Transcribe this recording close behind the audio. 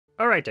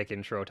Alright, deck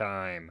intro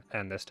time,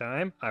 and this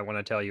time, I want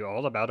to tell you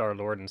all about our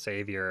Lord and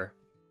Savior.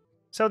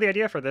 So the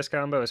idea for this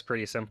combo is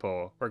pretty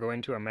simple. We're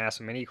going to amass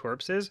many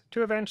corpses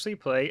to eventually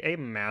play a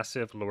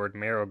massive Lord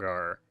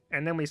Marrowgar,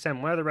 and then we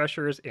send one of the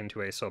rushers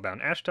into a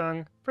Soulbound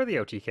Ashtongue for the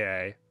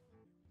OTK.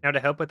 Now to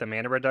help with the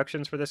mana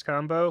reductions for this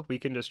combo, we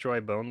can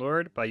destroy Bone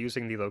Lord by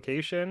using the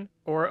location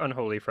or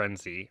Unholy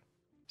Frenzy.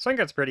 So I think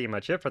that's pretty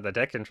much it for the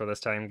deck intro this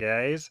time,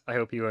 guys. I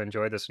hope you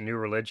enjoy this new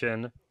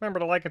religion. Remember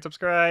to like and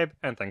subscribe,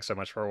 and thanks so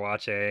much for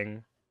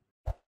watching.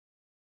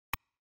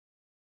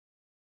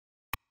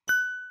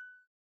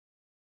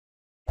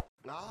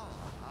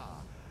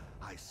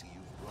 I see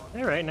you.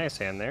 Alright, nice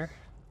hand there.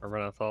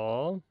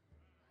 Arenithal.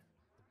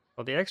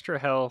 Well, the extra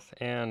health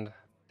and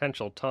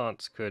potential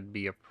taunts could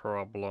be a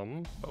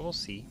problem, but we'll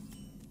see.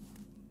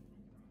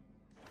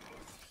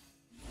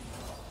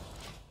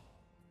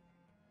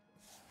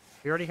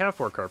 We already have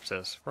 4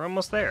 corpses. We're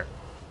almost there.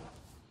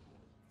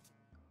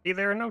 Be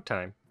there in no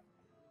time.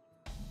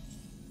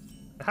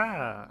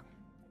 Aha!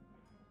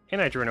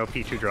 And I drew an OP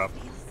 2-drop.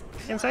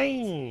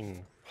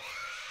 Insane!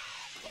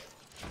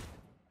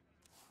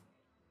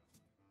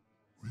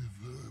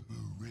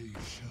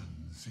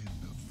 Reverberations in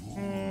the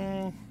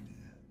void.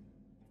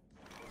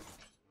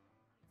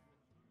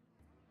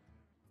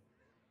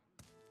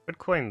 Could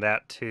coin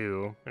that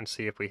too, and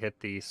see if we hit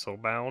the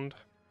Soulbound.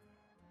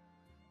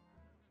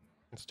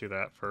 Let's do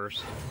that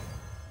first.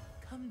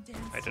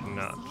 I did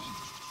not.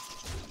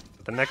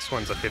 But the next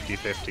one's a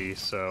 50-50,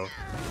 so...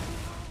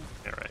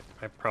 Alright,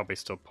 I probably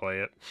still play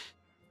it.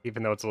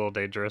 Even though it's a little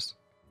dangerous.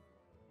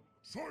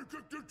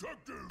 Psychic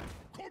detective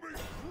coming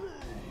through.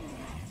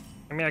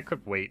 I mean, I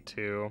could wait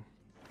too.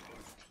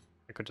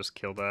 I could just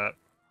kill that.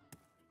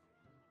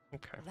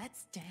 Okay.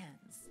 Let's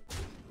dance.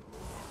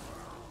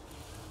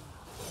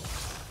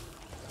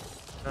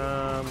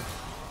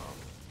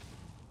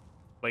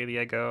 Play the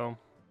Eggo.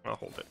 I'll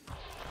hold it.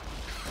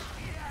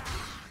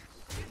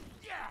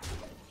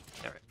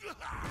 Alright.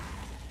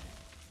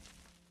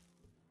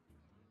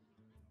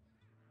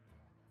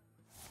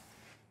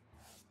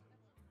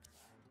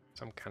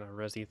 Some kind of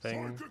resi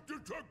thing.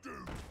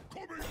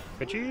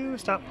 Could you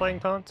stop playing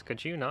taunts?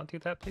 Could you not do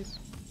that, please?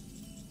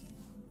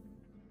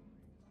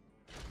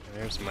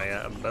 There's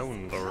my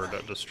Bone Lord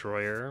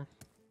Destroyer.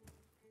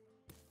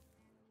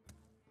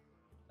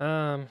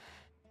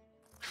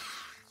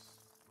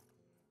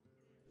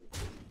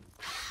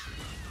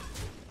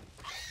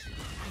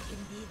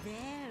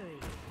 Very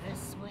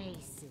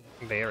persuasive.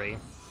 Very.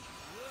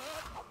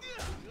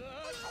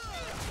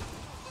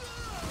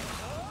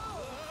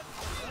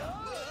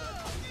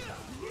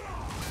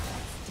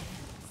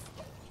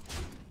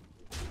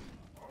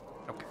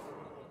 Okay.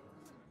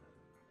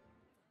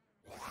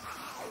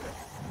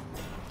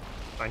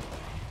 Fine.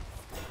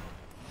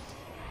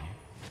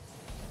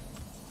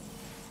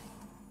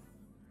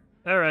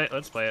 Alright,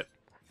 let's play it.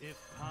 If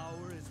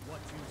power is what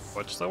you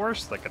What's the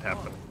worst that could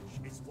happen?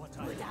 is what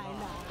I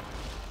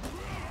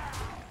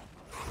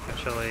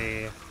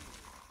Actually,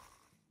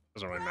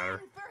 doesn't really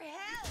matter.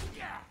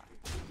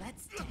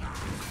 Let's dance.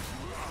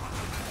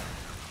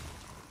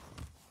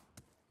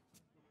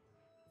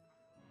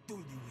 Do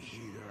you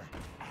hear?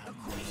 The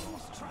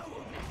queen's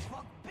trouble is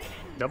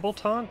forbidden. Double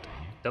taunt?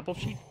 Double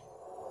cheat?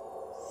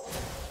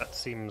 That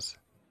seems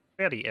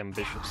very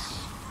ambitious.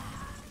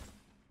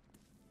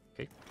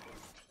 Okay.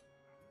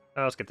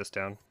 Let's get this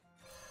down.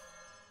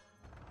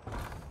 1,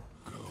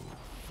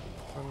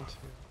 2.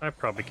 I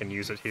probably can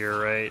use it here,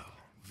 right?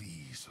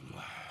 These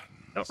lands.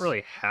 Don't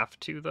really have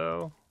to,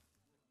 though.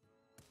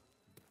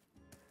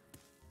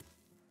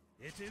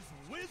 It is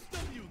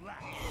wisdom you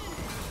lack.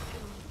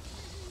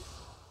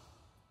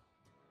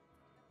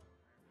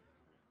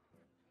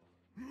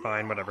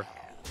 Fine, whatever.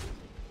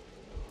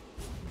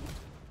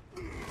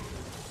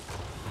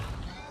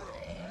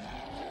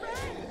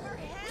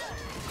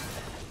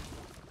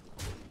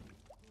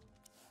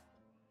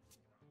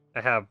 I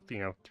have,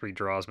 3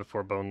 draws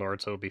before Bone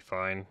Lord, so it'll be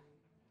fine.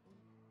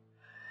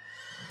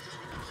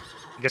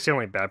 I guess the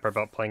only bad part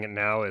about playing it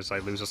now is I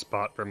lose a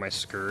spot for my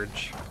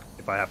Scourge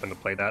if I happen to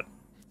play that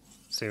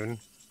soon,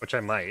 which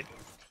I might,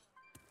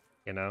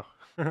 you know.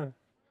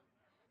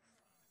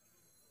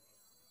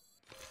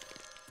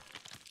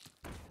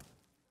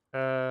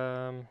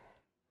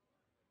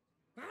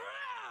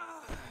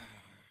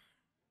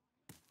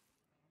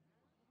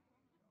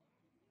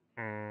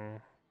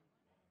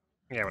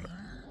 Yeah, whatever.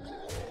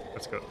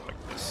 Let's go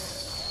like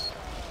this.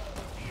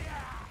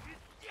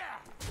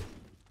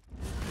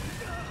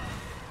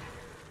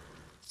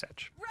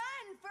 Satch.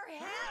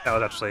 That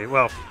was actually,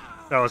 well,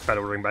 that was bad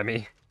ordering by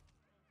me.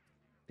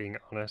 Being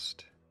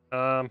honest.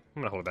 I'm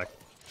gonna hold it back.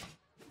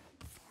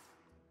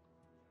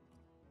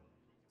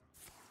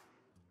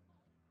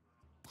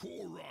 I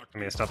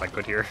mean, it's not that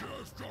good here.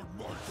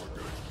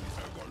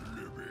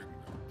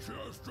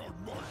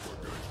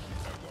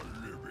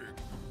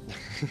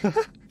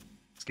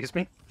 Excuse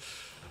me?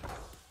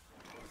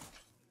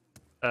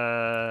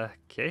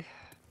 Okay.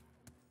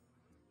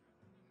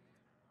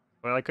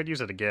 Well, I could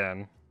use it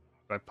again.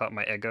 If I pop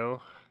my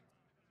Eggo.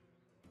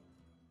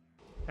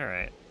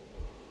 Alright.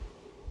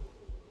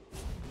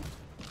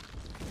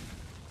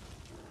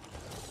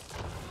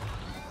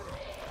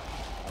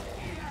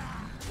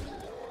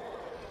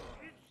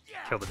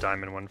 Kill the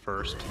diamond one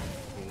first.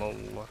 Lol.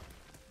 Run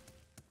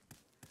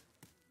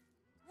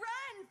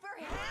for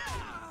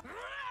help!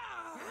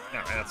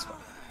 No, that's fine.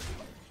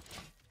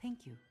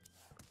 Thank you.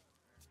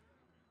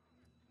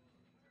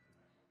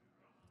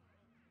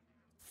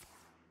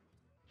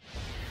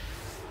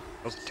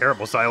 That was a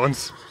terrible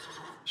silence.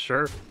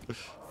 Sure.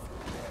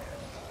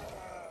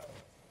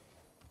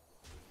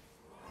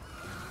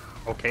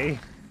 Okay.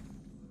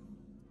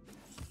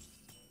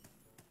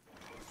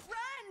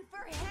 Run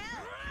for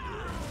help!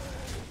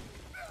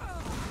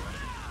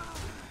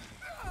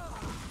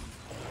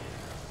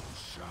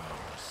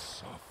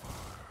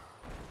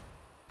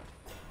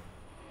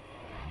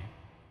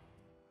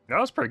 That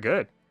was pretty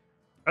good.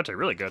 That's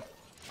really good.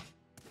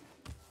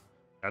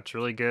 That's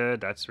really good.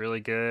 That's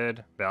really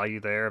good. Value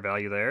there,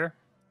 value there.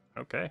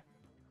 Okay.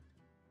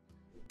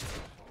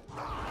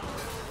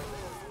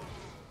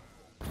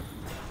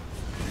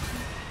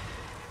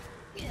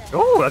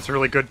 Oh, that's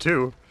really good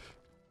too.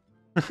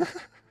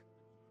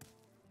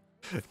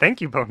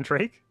 Thank you, Bone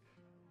Drake.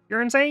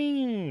 You're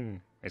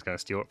insane. He's gonna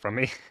steal it from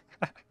me.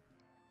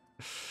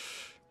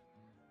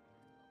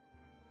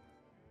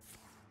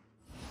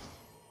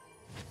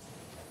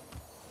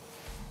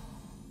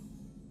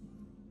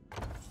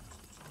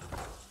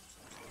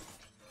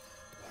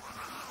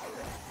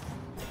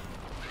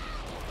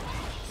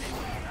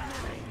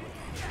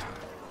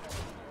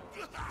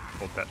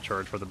 Hold that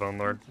charge for the Bone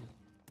Lord.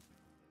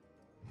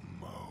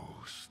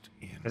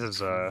 This is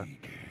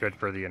good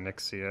for the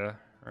Onyxia,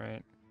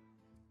 right?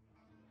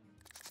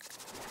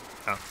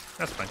 Oh,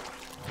 that's fine.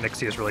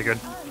 Onyxia is really good.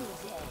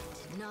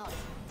 Undead, not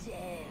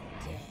dead,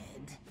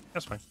 dead.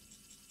 That's fine.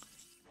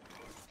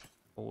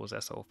 What was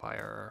SO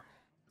fire?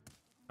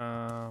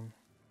 Or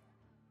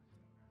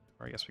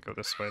I guess we go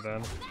this way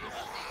then.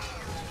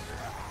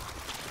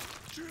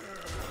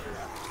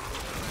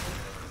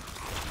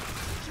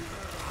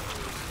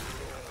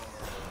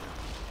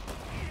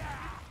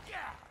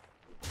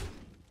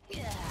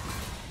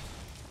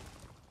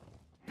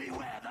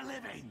 Beware the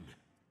living.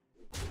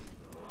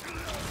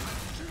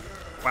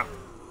 Wow.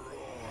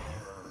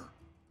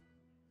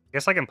 I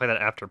guess I can play that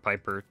after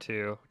Piper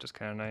too, which is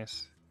kind of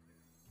nice.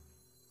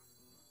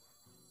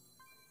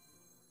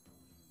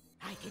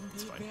 I can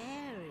be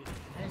very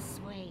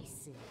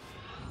persuasive.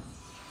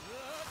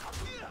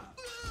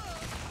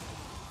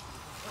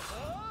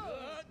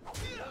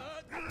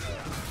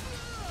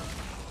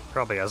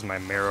 Probably has my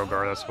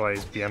Marrowgar, that's why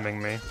he's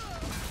BMing me.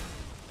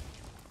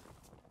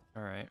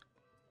 Alright.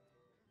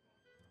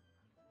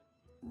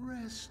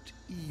 Rest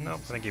Nope, I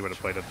think he would have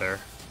played it there.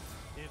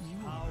 If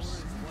power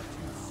is what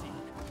you seek,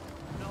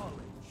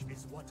 knowledge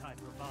is what I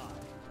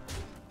provide.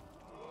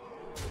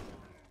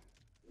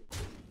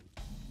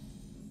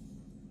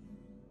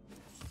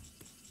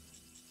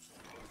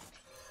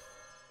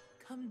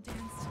 Come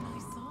dance to my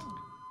song.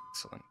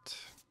 Excellent.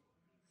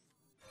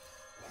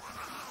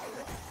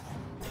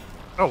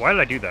 Oh, why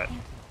did I do that?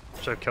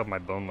 Should have killed my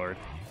Bone Lord.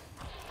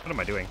 What am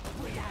I doing?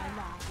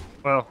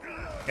 Well,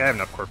 yeah, I have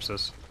enough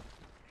corpses.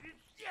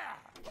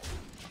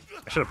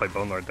 I should have played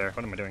Bone Lord there.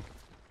 What am I doing?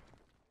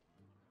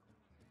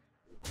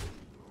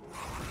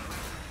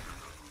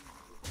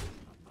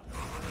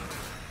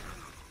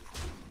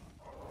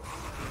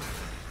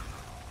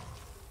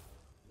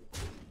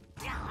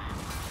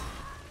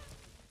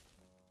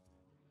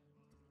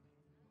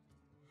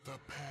 The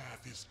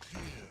path is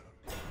clear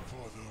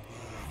for the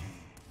worthy.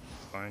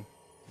 Fine.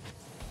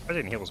 I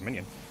didn't heal his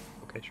minion.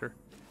 Okay, sure.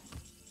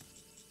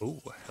 Ooh,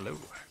 hello.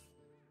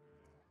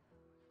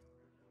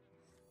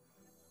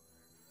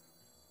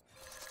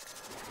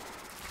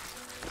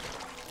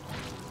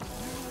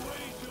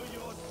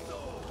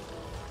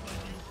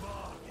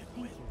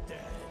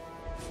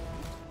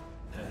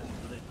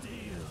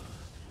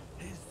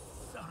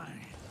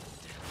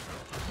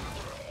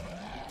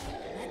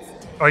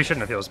 Oh, he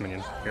shouldn't have healed his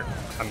minion. Here,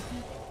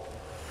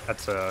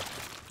 that's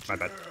my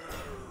bad.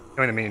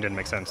 Killing the minion didn't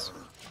make sense.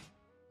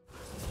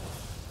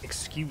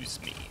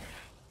 Excuse me.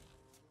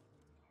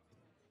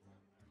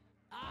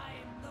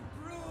 I'm the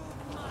brood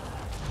mother.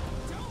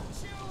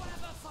 Don't you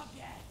ever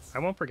forget. I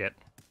won't forget.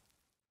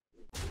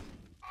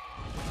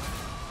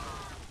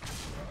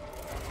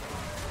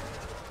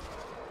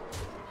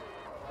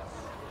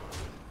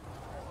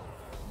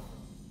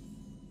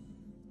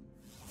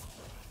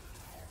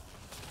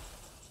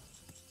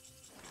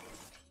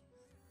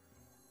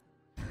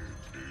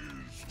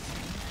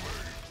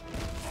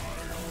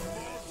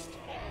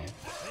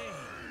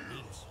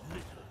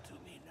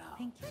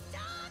 Thank you.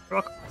 You're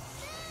welcome.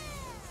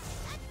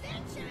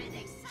 Adventure and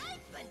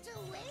excitement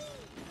await.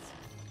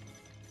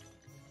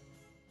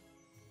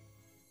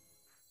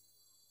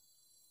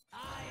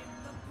 I'm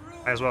the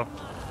brood I as well.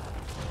 mother.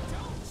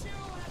 Don't you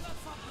ever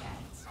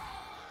forget.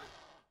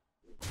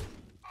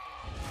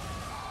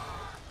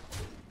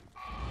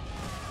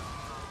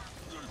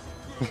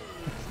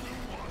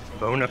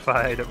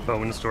 Bonafide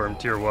Bone Storm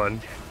Tier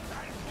 1.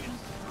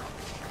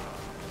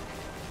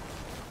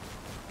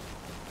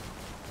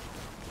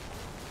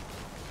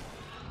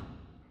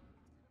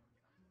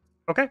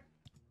 Okay.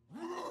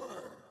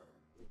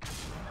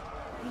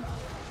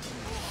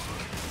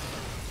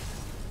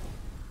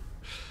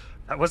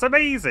 That was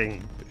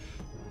amazing!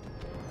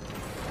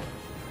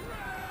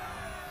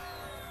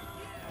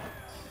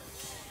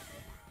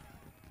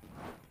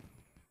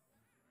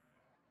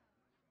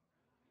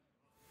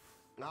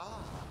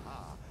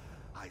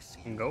 I see.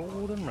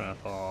 Golden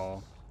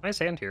Wrathall. Nice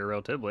hand here,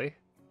 relatively.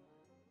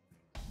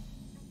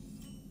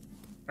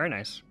 Very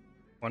nice.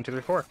 1, 2,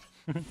 3, 4.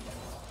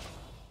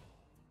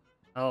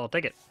 I'll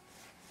take it.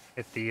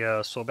 Hit the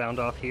Soulbound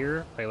off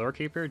here. Play Lore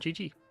Keeper.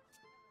 GG.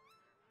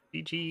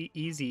 GG.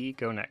 Easy.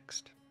 Go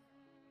next.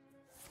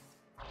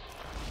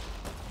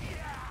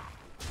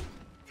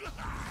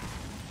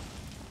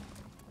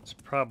 It's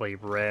probably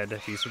red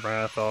if he's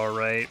Wrathall,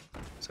 right?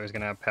 So he's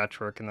gonna have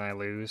Patchwork and then I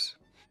lose.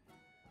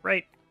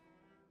 Right.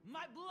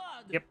 My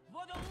blood Yep.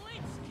 for the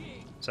Lich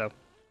King. So,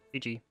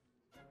 GG.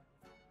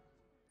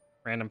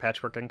 Random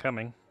Patchwork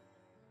incoming.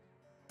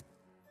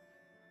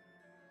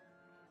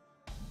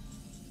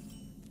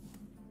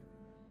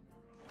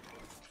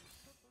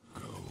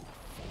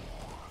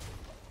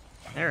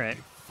 Alright.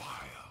 Defile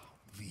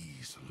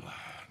these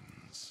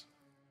lands.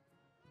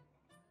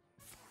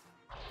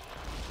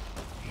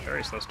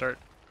 Very slow start.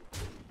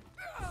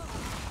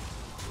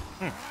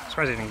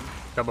 Surprised he didn't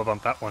double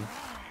bump that one.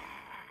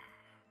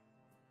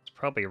 It's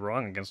probably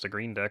wrong against a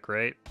green deck,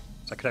 right?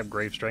 So I could have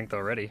Grave Strength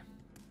already.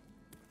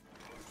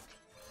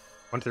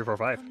 1, 2, 3, 4,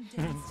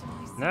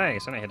 5.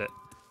 Nice, and I hit it.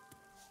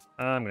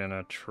 I'm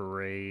gonna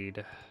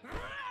trade.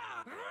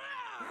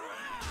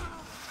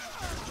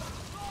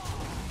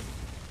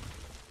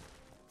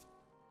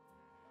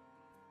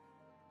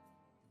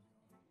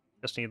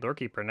 Just need Lore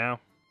Keeper now.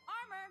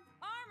 Armor.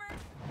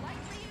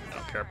 Lightly I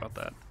don't care about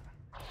that.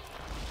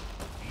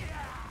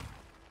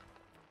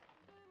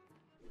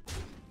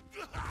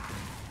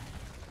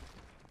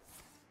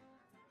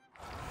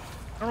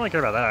 I don't really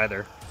care about that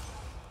either.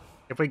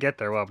 If we get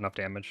there, we'll have enough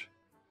damage.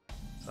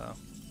 So. Well,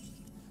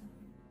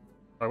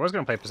 I was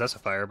gonna play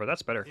Possessifier, but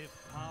that's better.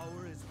 If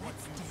power is what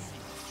you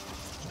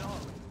seek,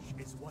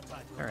 knowledge is what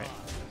I provide. Alright.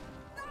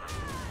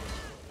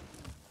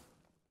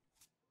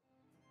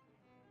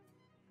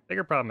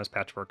 Bigger problem is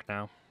Patchwork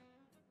now.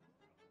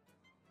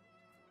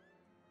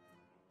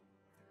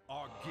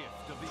 Our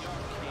gift of the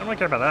I don't really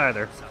care about that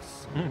either.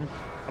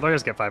 Although I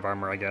just get 5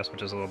 armor, I guess,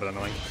 which is a little bit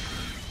annoying.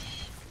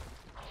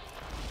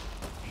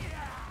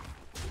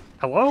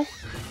 Hello?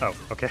 Oh,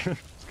 okay. I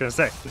was gonna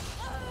say.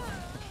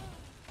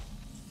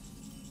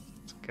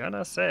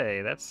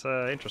 That's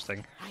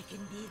interesting. I can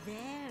be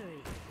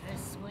very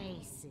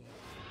persuasive.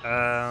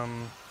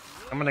 I'm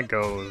gonna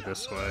go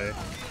this way,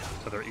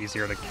 so they're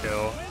easier to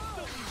kill.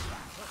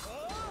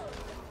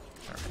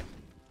 Alright.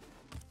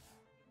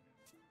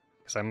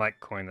 Because I might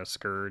coin the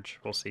Scourge.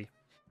 We'll see.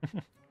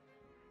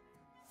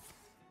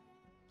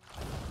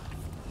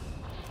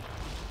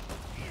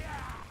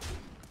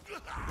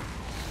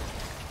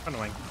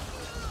 Annoying.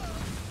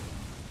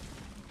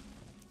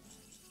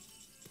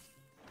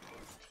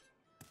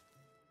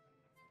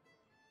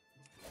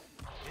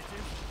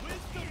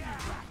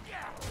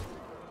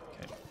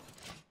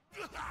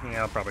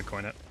 Yeah, I'll probably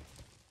coin it.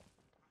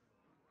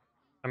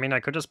 I mean, I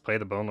could just play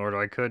the Bone Lord,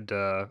 or I could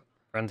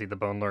frenzy the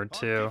Bone Lord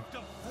too.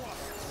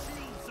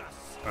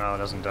 Oh, it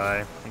doesn't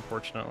die,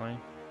 unfortunately.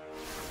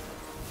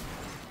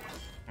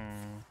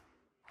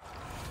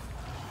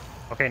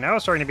 Okay, now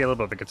it's starting to be a little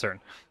bit of a concern.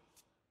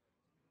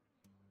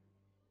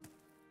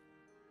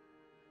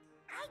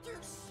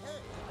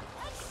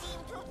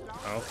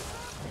 Oh.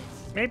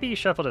 Maybe he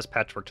shuffled his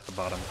Patchwork to the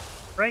bottom.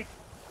 Right?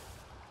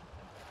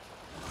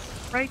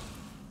 Right?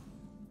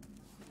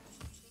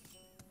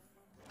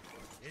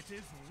 It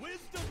is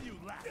wisdom you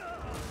lack.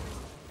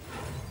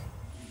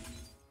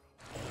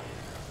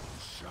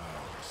 Shall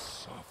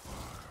suffer.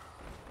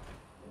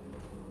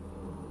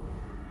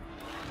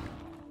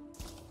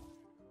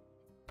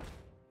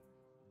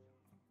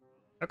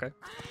 Okay.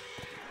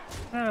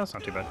 That's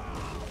not too bad.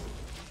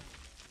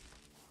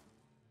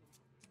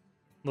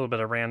 A little bit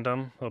of random,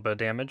 a little bit of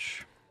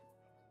damage.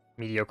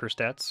 Mediocre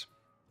stats.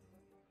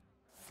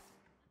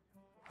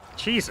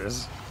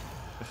 Jesus.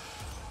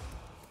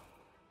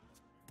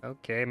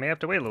 Okay, may have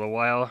to wait a little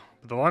while.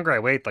 But the longer I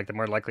wait, like the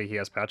more likely he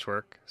has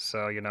Patchwork.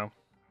 So, you know.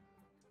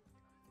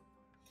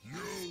 You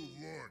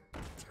look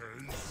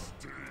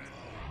tasty.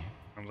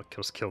 I'm gonna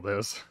just kill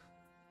those.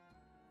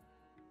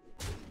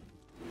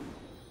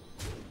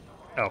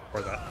 Oh,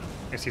 or that.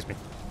 Excuse me.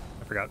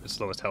 I forgot it's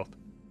lowest health.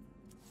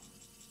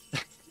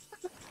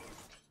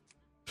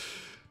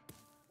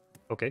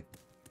 Okay.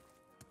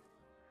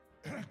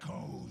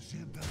 Echoes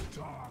in the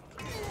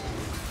dark.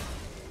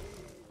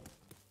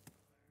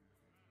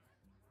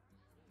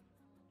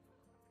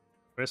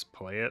 Just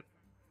play it.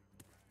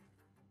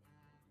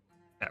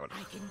 That would.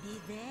 I can be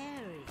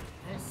very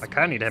persuasive. I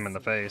kinda need him in the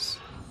face.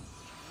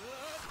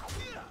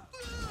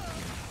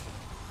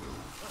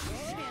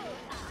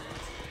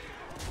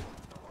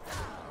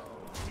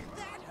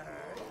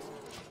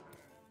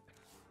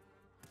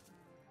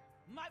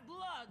 My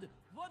blood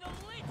for the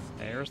Lich King.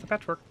 There's the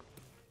Patchwork.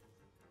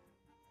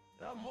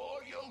 The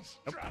more you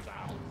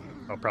struggle,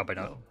 Oh, probably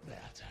not. the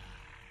better.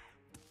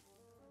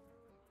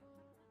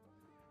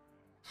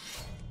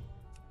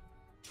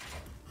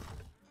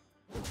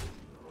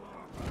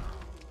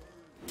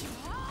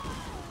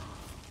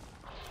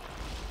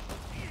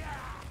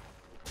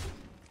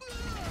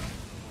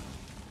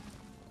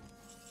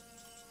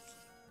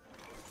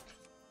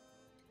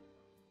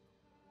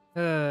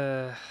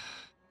 I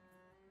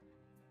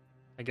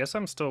guess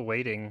I'm still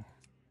waiting.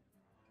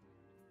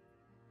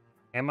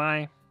 Am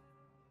I?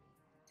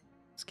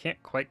 Just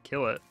can't quite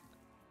kill it.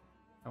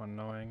 How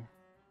annoying.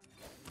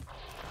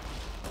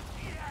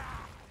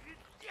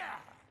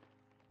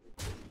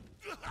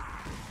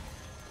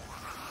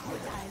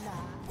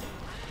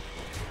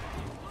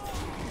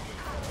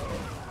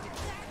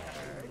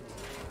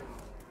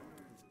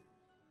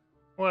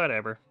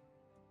 Whatever.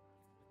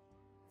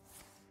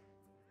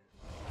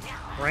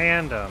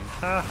 Random.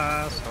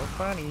 Haha, so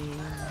funny.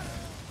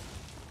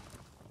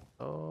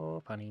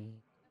 So funny.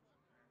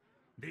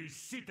 The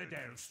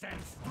citadel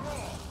stands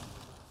strong.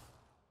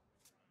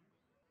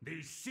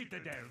 The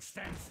citadel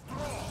stands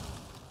strong.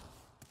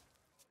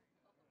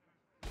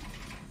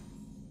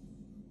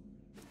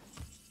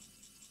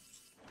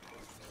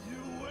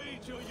 You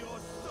wager your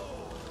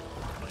soul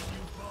when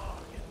you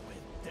bargain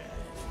with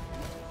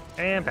death.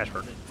 And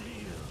patchwork. The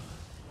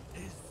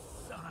deal is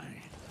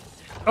signed.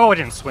 Oh, I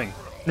didn't swing.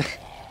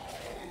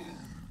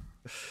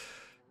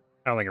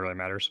 I don't think it really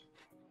matters.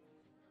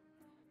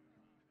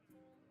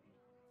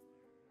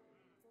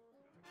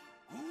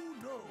 Who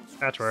knows?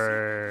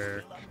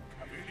 Patchwork.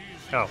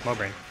 Oh, mo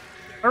brain.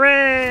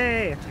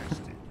 Hooray!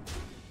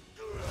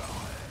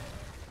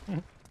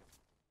 And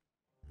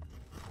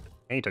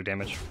he took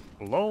damage.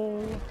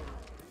 Lol.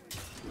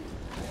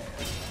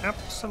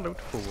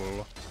 Absolute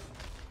fool.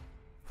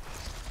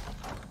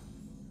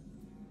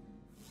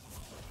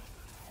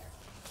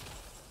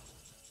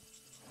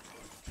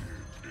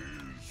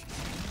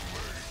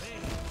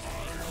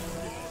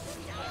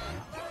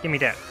 Give me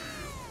that.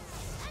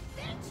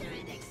 Adventure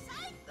and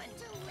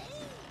excitement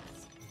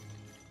awaits.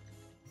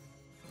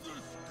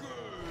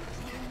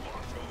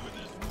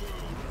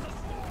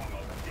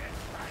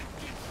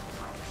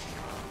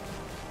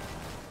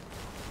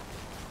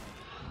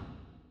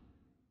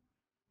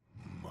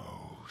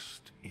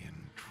 Most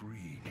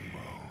intriguing.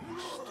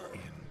 Most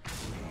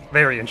intriguing.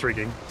 Very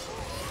intriguing.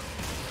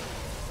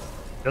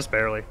 Just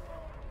barely.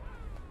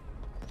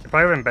 It'd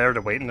probably been better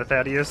to wait in the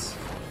Thaddius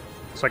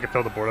so I could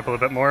fill the board up a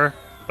little bit more,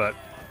 but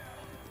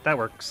that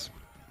works.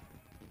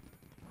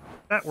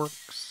 That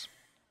works.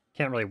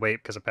 Can't really wait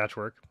because of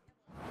patchwork.